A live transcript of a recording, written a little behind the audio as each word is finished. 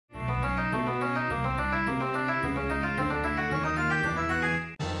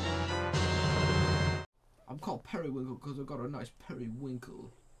called Periwinkle because I got a nice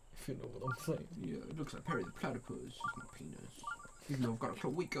periwinkle. If you know what I'm saying. Yeah, it looks like Perry the Platypus, just my penis. Even though I've got a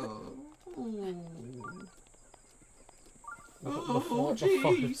cloaca. Oh,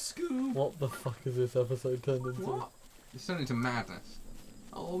 jeez, Scoob. What the fuck is this episode turned into? What? It's turned into madness.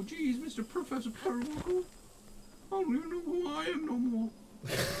 Oh, jeez, Mr. Professor Periwinkle. I don't even know who I am no more.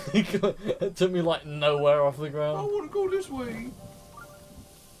 It took me like nowhere off the ground. I want to go this way.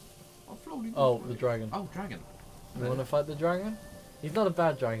 I'm floating. Oh, the dragon. Oh, dragon. You want to fight the dragon? He's not a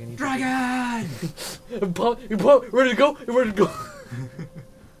bad dragon. He's Dragon! Ready to go? Ready to go?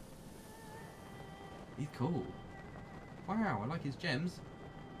 He's cool. Wow, I like his gems.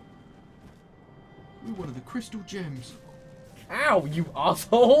 We're one of the crystal gems. Ow, you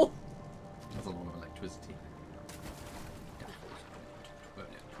asshole! That's a lot of electricity.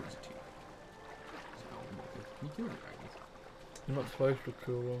 Electricity. Can you kill the dragons? You're not supposed to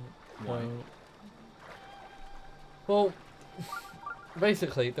kill them. Why? Well,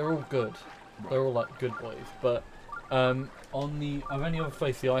 basically, they're all good. Right. They're all like good boys. But I've only ever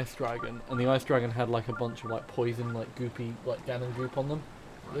faced the ice dragon, and the ice dragon had like a bunch of like poison, like goopy, like Ganon goop on them.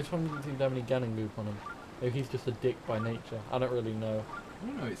 Right. This one doesn't seem to have any Ganon goop on him. Maybe he's just a dick by nature. I don't really know. I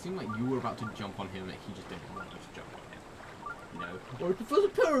don't know, it seemed like you were about to jump on him and he just didn't want you to jump on him. You know? Or Professor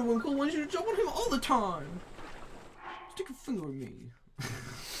Periwinkle wants you to jump on him all the time! Stick a finger in me.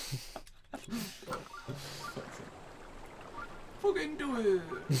 Fucking do it!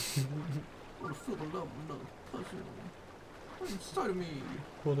 I want to feel the love of another person. What's inside of me?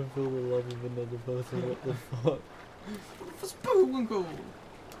 Want to feel the love of another person? What the fuck? Professor Periwinkle!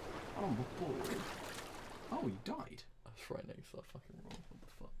 Oh my boy. Oh, he died. That's right next to that fucking roll. What the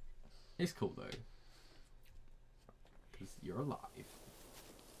fuck? It's cool though. Because you're alive.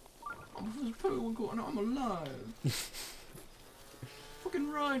 I'm Professor Periwinkle and I'm alive. Fucking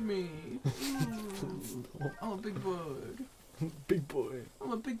ride me. Ooh, I'm a big bird. Big boy.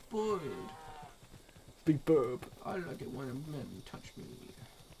 I'm a big bird. Big burb. I like it when men touch me.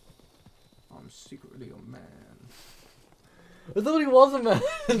 I'm secretly a man. I thought he was a man.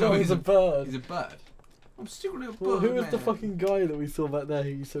 No, he's a bird. He's a bird. I'm secretly a bird. Well, who was man. the fucking guy that we saw back there who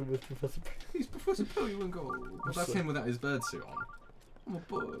you said was Professor He's Professor Periwinkle. Well, that's him without his bird suit on. I'm a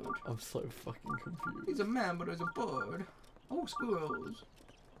bird. I'm so fucking confused. He's a man, but he's a bird. Oh, squirrels.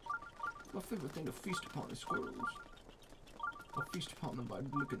 My favorite thing to feast upon is squirrels. I feast upon them by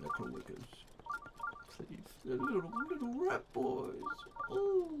licking their cloacas. Please. They're little rat boys.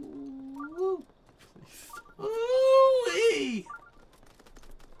 Ooh. Please. Ooh-wee!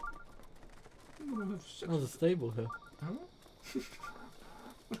 I'm gonna have sex. There's a stable here. Huh? I'm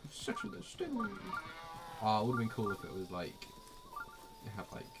gonna have sex with their stable. Oh, it would have been cool if it was like, it had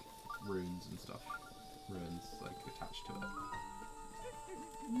like runes and stuff. Runes like attached to it.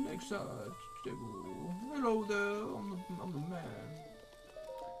 Next stable. Hello there, I'm the man.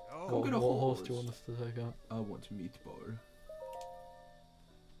 Go get a What horse horse. do you want us to take out? I want meatball.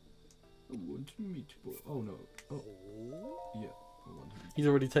 I want meatball. Oh no. Oh. Yeah. I want him. He's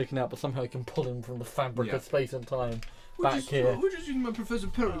already taken out, but somehow I can pull him from the fabric Yeah. of space and time We're back just, here. We're just using my Professor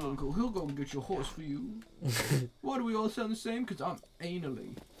Periwinkle. He'll go and get your horse for you. Why do we all sound the same? Because I'm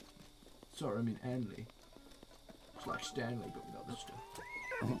anally. Sorry, I mean anally. It's like Stanley, but without the stuff.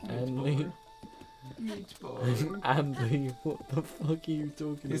 Anley. Meatball. Anley, what the fuck are you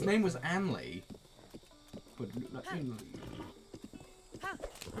talking His about? name was Anley. But it looked like Anley.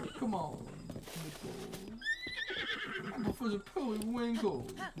 Come on, Meatball. I'm Professor Periwinkle.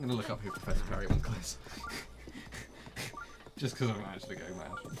 I'm gonna look up who Professor Periwinkle is. Just because I'm actually going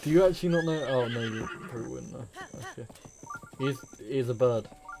mad. Do you actually not know? Oh no, you probably wouldn't know. Okay. He is a bird.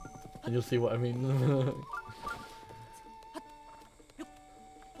 And you'll see what I mean.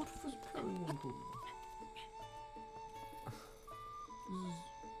 Professor Periwinkle.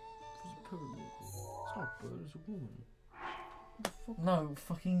 Professor Periwinkle. It's not a bird, it's a woman. What the fuck? No,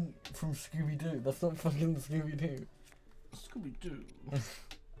 fucking from Scooby Doo. That's not fucking Scooby Doo. Scooby Doo.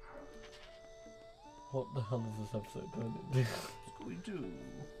 What the hell is this episode turned into? Scooby Doo.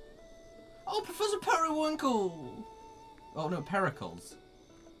 Oh, Professor Periwinkle! Oh no, Pericles.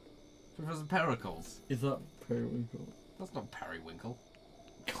 Professor Pericles. Is that Periwinkle? That's not Periwinkle.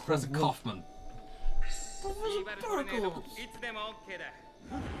 Professor Kaufman. Professor Pericles. Professor Periwinkle.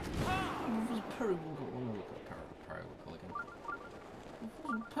 I'm gonna look at Periwinkle again.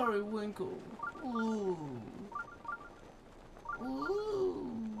 Professor Periwinkle. Ooh.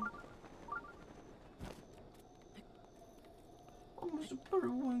 Ooh. Oh, Mr.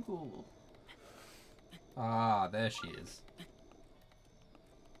 Periwinkle. Ah, there she is.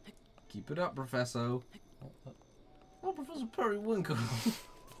 Keep it up, Professor. Oh, Professor Periwinkle.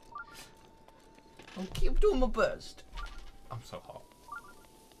 I'll keep doing my best. I'm so hot.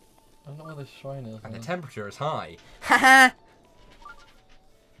 I don't know where this shrine is. And the man. temperature is high. Haha!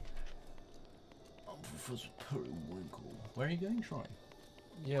 I'm Professor Periwinkle. Where are you going, shrine?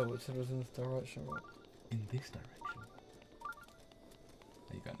 Yeah, which it was in this direction. Right? In this direction.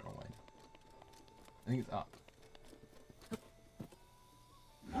 Are you going the wrong way? I think it's up.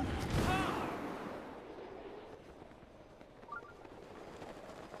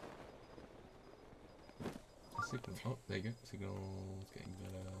 Signal. Oh, there you go. Signal's getting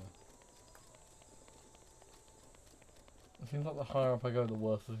better. It seems like the higher up I go, the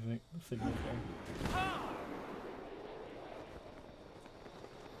worse the signal's going.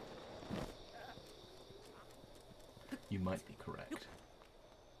 You might be correct.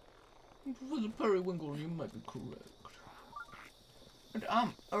 Professor Periwinkle, you might be correct. And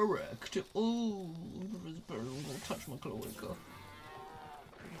I'm erect. Oh, Professor Periwinkle, touch my cloaca.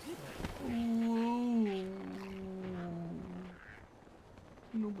 Ooh.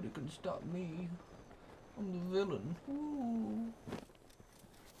 Nobody can stop me. I'm the villain. Ooh.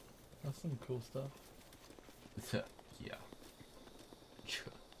 That's some cool stuff. Yeah.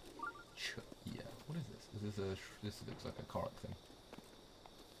 Yeah. What is this? Is this this looks like a Korok thing.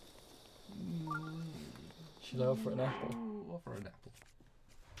 Should I offer an apple? Offer an apple.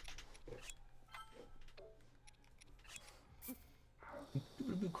 It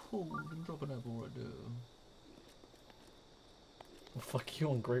would be cold and drop an apple right there. Well, fuck you,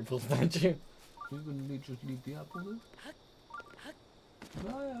 ungrateful statue. You're gonna just leave the apple there?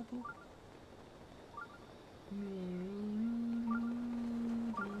 Bye, apple.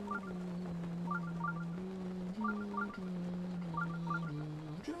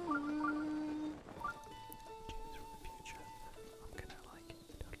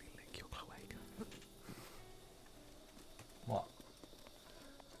 What?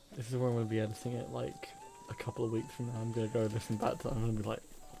 This is where I'm going to be editing it, like, a couple of weeks from now. I'm going to go listen back to it and I'm going to be like,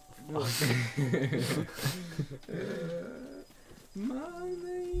 my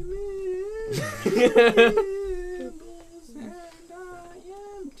name is and I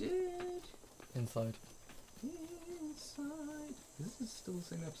am dead. inside. Inside. Is this still the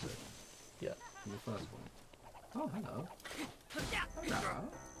same episode? Yeah. From the first one. Oh, hello. Hello.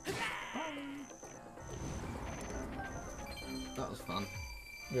 Bye. That was fun.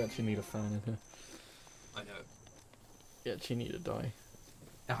 We actually need a fan in here. I know. We actually need to die.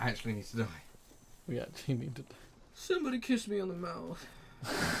 I actually need to die. We actually need to die. Somebody kiss me on the mouth.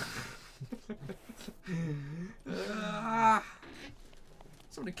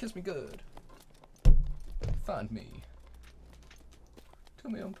 Somebody kiss me good. Find me.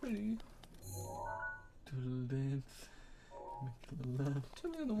 Tell me I'm pretty. Doodle dance. Make a little love.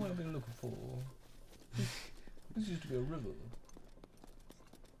 Tell me I'm the one I've been looking for. This used to be a river.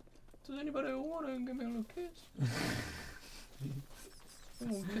 Does anybody want to give me a little kiss?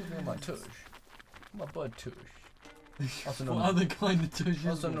 Someone kiss me on my tush. My bud tush. Also known, What other kind of tush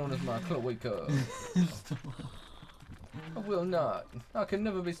also known as my cloaca. I will not. I can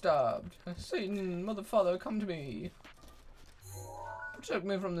never be stopped. Satan, mother father, come to me. Protect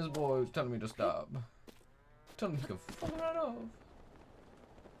me from this boy who's telling me to stop. Tell me he can fall right off.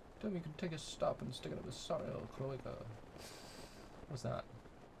 Tell me he can take a stop and stick it up his sorry old cloaca. What's that?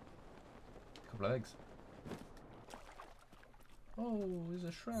 A couple of eggs. Oh, there's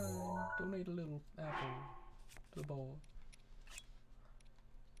a shrine. Donate a little apple to the boy.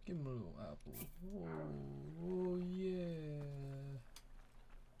 Give him a little apple. Oh yeah.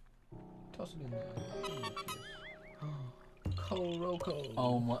 Toss it in there. Give him a kiss. Koroko.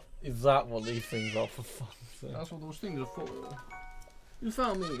 Oh my, is that what these things are, for fuck's sake? That's what those things are for. You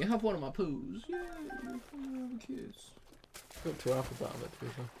found me. Have one of my poos. Yay. Have a kiss. Got 2 apples out of it, to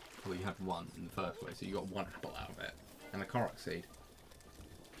be fair. Well, you had one in the first way, so you got 1 apple out of it. And a Korok seed.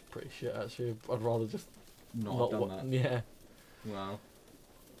 Pretty shit, actually. I'd rather just Not not done that. Yeah. Wow.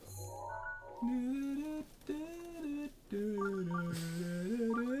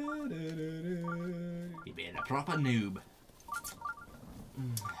 You're being a proper noob.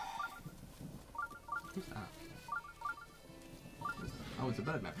 Who's that? Oh, it's a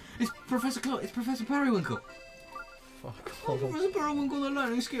bird now. It's Professor It's Professor Periwinkle. Fuck Oh, off. Professor Periwinkle, the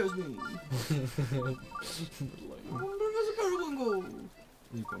lightning scares me. Professor Periwinkle.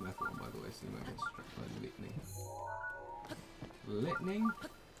 You've got method on, by the way, so you might get struck by lightning. Lightning?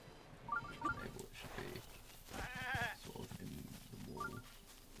 Maybe it should be sort of in the wall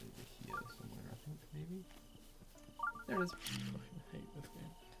over here somewhere, I think, maybe? There it is. I fucking hate this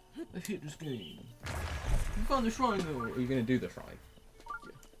game. I hate this game. You found the shrine though. Are you gonna do the shrine?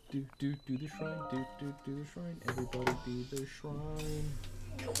 Yeah. Do the shrine. Do the shrine. Everybody do the shrine.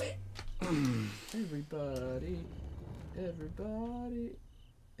 Everybody, everybody,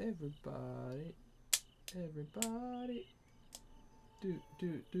 everybody, everybody. Do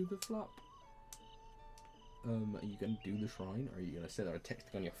the flop. Are you gonna do the shrine, or are you gonna sit there and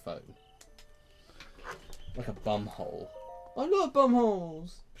texting on your phone? Like a bumhole. I love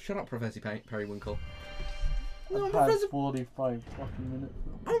bumholes! Shut up, Professor Periwinkle. No, I've had 45 fucking minutes.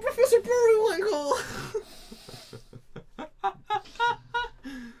 I'm Professor Periwinkle!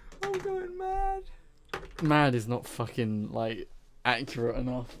 I'm going mad. Mad is not fucking, like, accurate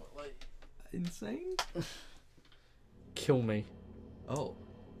enough. Like, insane? Kill me. Oh.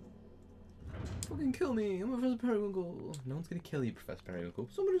 Fucking kill me, I'm Professor Periwinkle. No one's gonna kill you, Professor Periwinkle.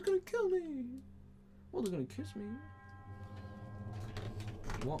 Somebody's gonna kill me. Well, they're gonna kiss me.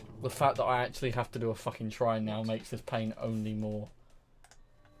 What? The fact that I actually have to do a fucking shrine now makes this pain only more.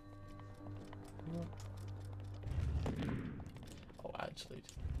 Oh, actually,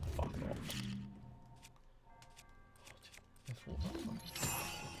 just fuck off. Let's walk that fucking.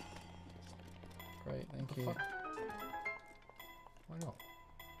 Great, thank you. Fuck? Why not?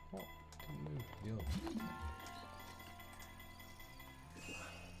 What? Didn't move. Yo.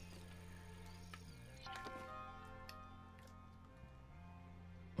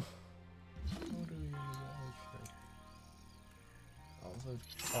 All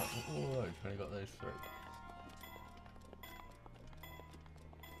those, when I got those three.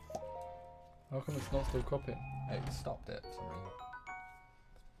 How come it's not still copying? It stopped it for some reason.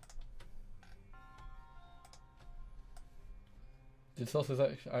 Did sauces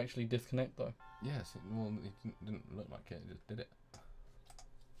actually disconnect though? Yes, well, it didn't look like it, it just did it.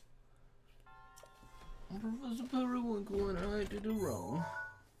 Professor Periwinkle and I did it wrong.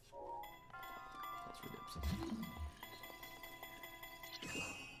 That's really upsetting.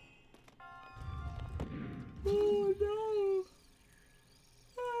 Oh no!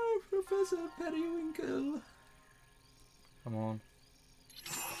 Oh, Professor Periwinkle! Come on.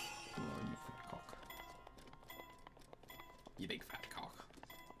 Oh, you fat cock. You big fat cock.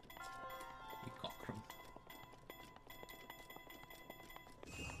 You cockrum.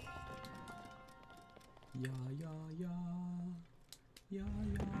 Yeah, yeah, yeah. Yeah,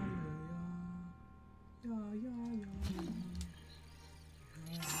 yeah, yeah, yeah. Yeah, yeah, yeah.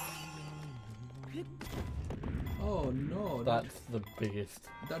 Yeah. Oh no, That's the biggest.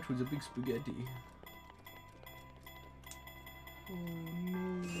 that was a big spaghetti. Oh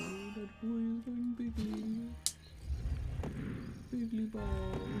no, that boy is going bigly. Bigly balls.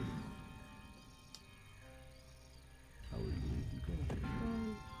 How are you going to try?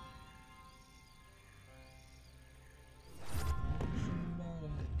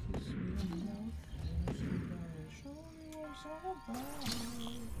 Somebody kiss me on the mouth.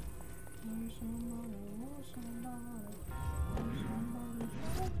 Somebody show me what's all about. Somebody,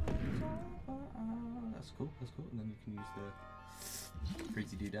 that's cool, that's cool. And then you can use the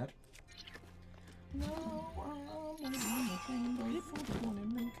crazy doodad. Now I'm in my chamber for the morning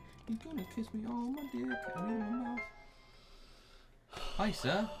milk. He's gonna kiss me on my dick and in my mouth. Hi,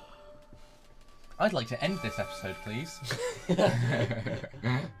 sir. I'd like to end this episode, please.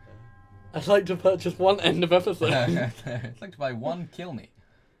 I'd like to purchase one end of episode. I'd like to buy one kill me.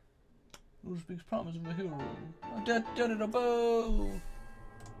 Who speaks promise of a hero? Da-da-da-da-bo!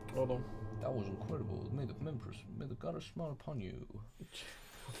 Hold on. That was incredible. May the goddess smile upon you.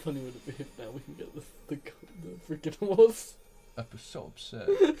 How funny would it be if now we can get the freaking horse? I'm so upset.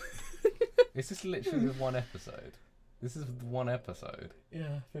 Is this literally the one episode? This is the one episode.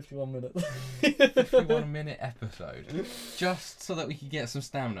 Yeah, 51 minutes. 51-minute episode. Just so that we can get some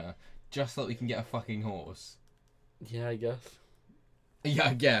stamina. Just so that we can get a fucking horse. Yeah, I guess. Yeah,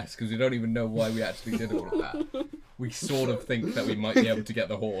 I guess, because we don't even know why we actually did all of that. We sort of think that we might be able to get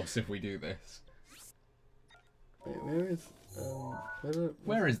the horse if we do this. Wait, where is...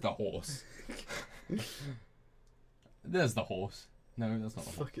 Where is the horse? There's the horse. No, that's not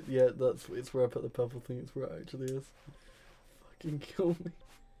the horse. Fuck it, yeah, it's where I put the purple thing, it's where it actually is. Fucking kill me.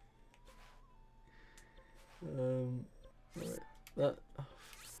 Right, that...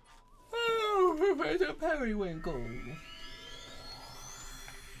 Oh, Professor Periwinkle!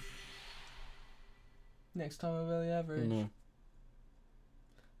 Next time I'm barely average. No.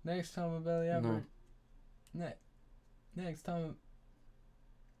 Next time I'm barely average. No. Next time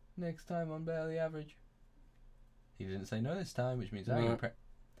I'm barely average. He didn't say no this time, which means I ain't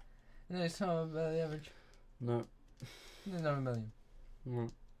next time I'm barely average. No. Next time I'm barely. No.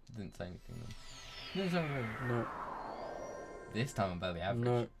 Didn't say anything then. Next time I'm barely. No. This time I'm barely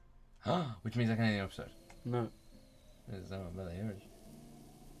average. No. Which means I can end the episode. No. This time I'm barely average.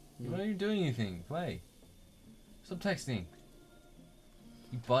 No. Why are you doing anything? Play. Stop texting.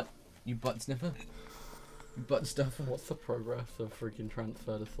 You butt. You butt sniffer. You butt stuffer. What's the progress of freaking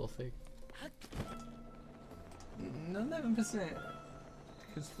transfer to saucy? 11%.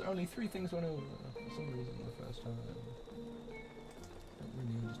 Because only 3 things went over for some reason the first time. Don't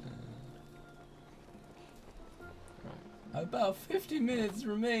really understand. Right. About 50 minutes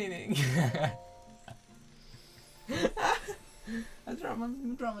remaining. I dropped my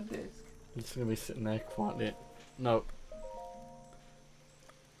disc. I'm just gonna be sitting there quietly. No.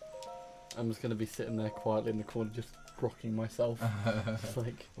 I'm just gonna be sitting there quietly in the corner, just rocking myself. It's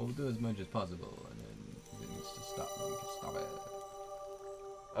like, we'll do as much as possible, and then if it needs to stop, then we can stop it.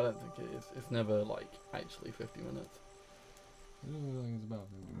 I don't think it is. It's never like actually 50 minutes. I think it's about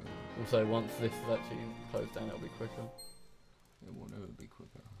 50 minutes. Also, once this is actually closed down, it'll be quicker. It won't ever be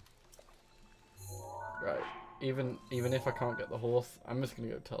quicker. Right. Even if I can't get the horse, I'm just gonna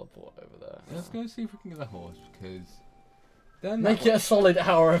go teleport over there. Let's go see if we can get the horse, because then make it a solid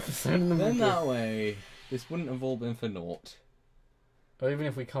hour episode in the then movie. that way, this wouldn't have all been for naught. Or even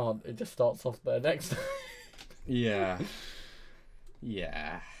if we can't, it just starts off there next time. Yeah.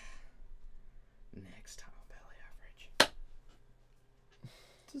 Yeah. Next time, belly average.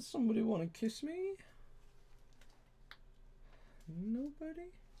 Does somebody want to kiss me? Nobody?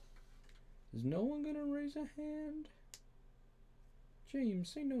 Is no one gonna raise a hand? James,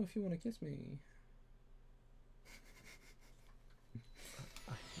 say no if you want to kiss me.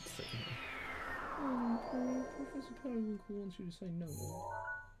 Oh, Professor Periwinkle wants you to say no.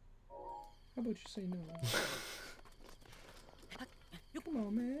 How about you say no? Come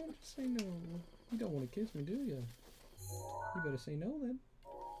on, man, just say no. You don't want to kiss me, do you? You better say no then. I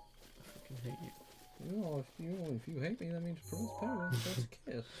fucking hate you. Well, if you hate me, that means Professor Periwinkle wants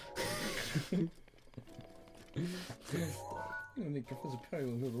a kiss. You're gonna make Professor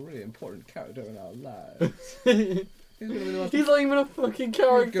Periwinkle a really important character in our lives. He's gonna be the most He's not even a fucking He's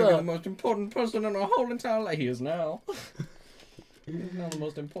gonna be the character. most important person in our whole entire life. He is now. He's now the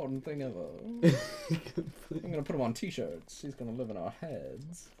most important thing ever. I'm gonna put him on t-shirts. He's gonna live in our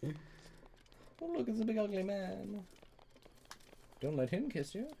heads. Oh look, it's a big ugly man. Don't let him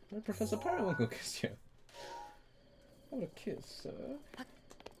kiss you. Let Professor Periwinkle kiss you. How about a kiss, sir?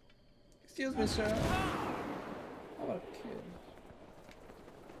 Excuse me, sir. How about a kiss?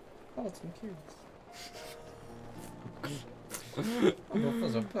 How about some kids? I'm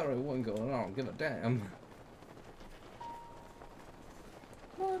Professor Periwinkle and I don't give a damn.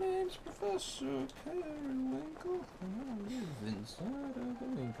 My name's Professor Periwinkle and I live inside of a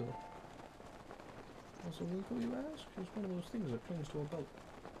winkle. What's a winkle, you ask? It's one of those things that clings to a boat.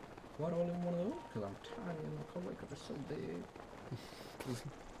 Why do I live in one of those? Because I'm tiny and my coworkers are so big.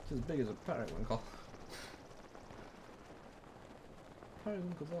 It's as big as a periwinkle.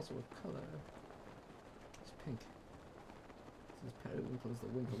 Periwinkle's also a colour. It's pink. This periwinkle is the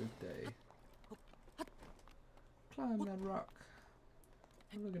winkle of day. Climb that rock.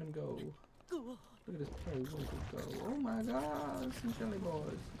 Look at him go. Look at this periwinkle go. Oh my god, some jelly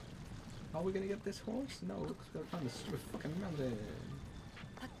boys. Are we gonna get this horse? No, because we gotta climb this stupid fucking mountain.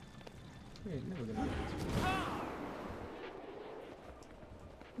 We ain't never gonna get this horse.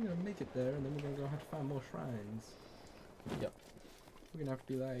 We're gonna make it there and then we're gonna go have to find more shrines. Yep. We're gonna have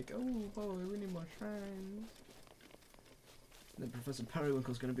to be like, oh boy, we need more shrines. And then Professor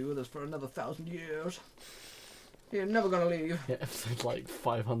Periwinkle's gonna be with us for another 1,000 years. He's never gonna leave. Yeah, episode like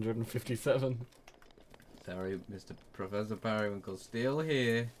 557. Sorry, Mr. Professor Periwinkle's still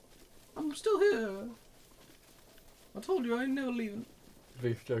here. I'm still here. I told you I ain't never leaving. The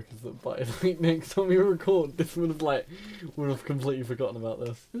biggest joke is that by like next time we record, this would have completely forgotten about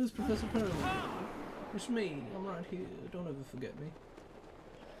this. Who's Professor Periwinkle? It's me. I'm right here. Don't ever forget me.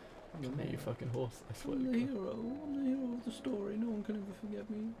 I'm the Come here, you man. fucking horse! I swear. I'm to the God. hero. I'm the hero of the story. No one can ever forget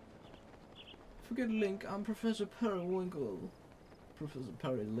me. Forget Link. I'm Professor Periwinkle. Professor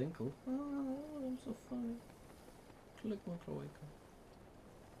Periwinkle. Oh, I'm so funny. Click my cloaca.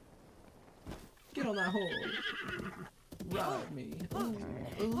 Get on that horse. Ride me. Ooh,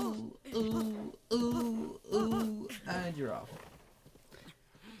 ooh, ooh, ooh, ooh. And you're off.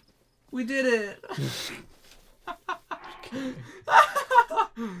 We did it!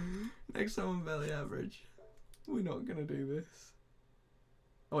 Next time on Belly Average. We're not gonna do this.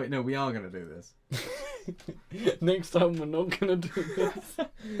 Oh wait, no, we are gonna do this. Next time we're not gonna do this.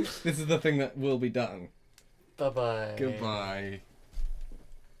 This is the thing that will be done. Bye bye. Goodbye.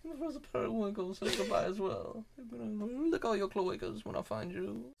 Professor Periwinkle says goodbye as well. Lick all your cloacas when I find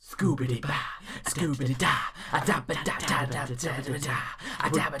you. Scooby ba, Scooby da, a da ba da da da da da da, a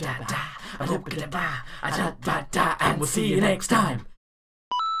da ba da da, a da ba da, a da ba da, and we'll see you next time.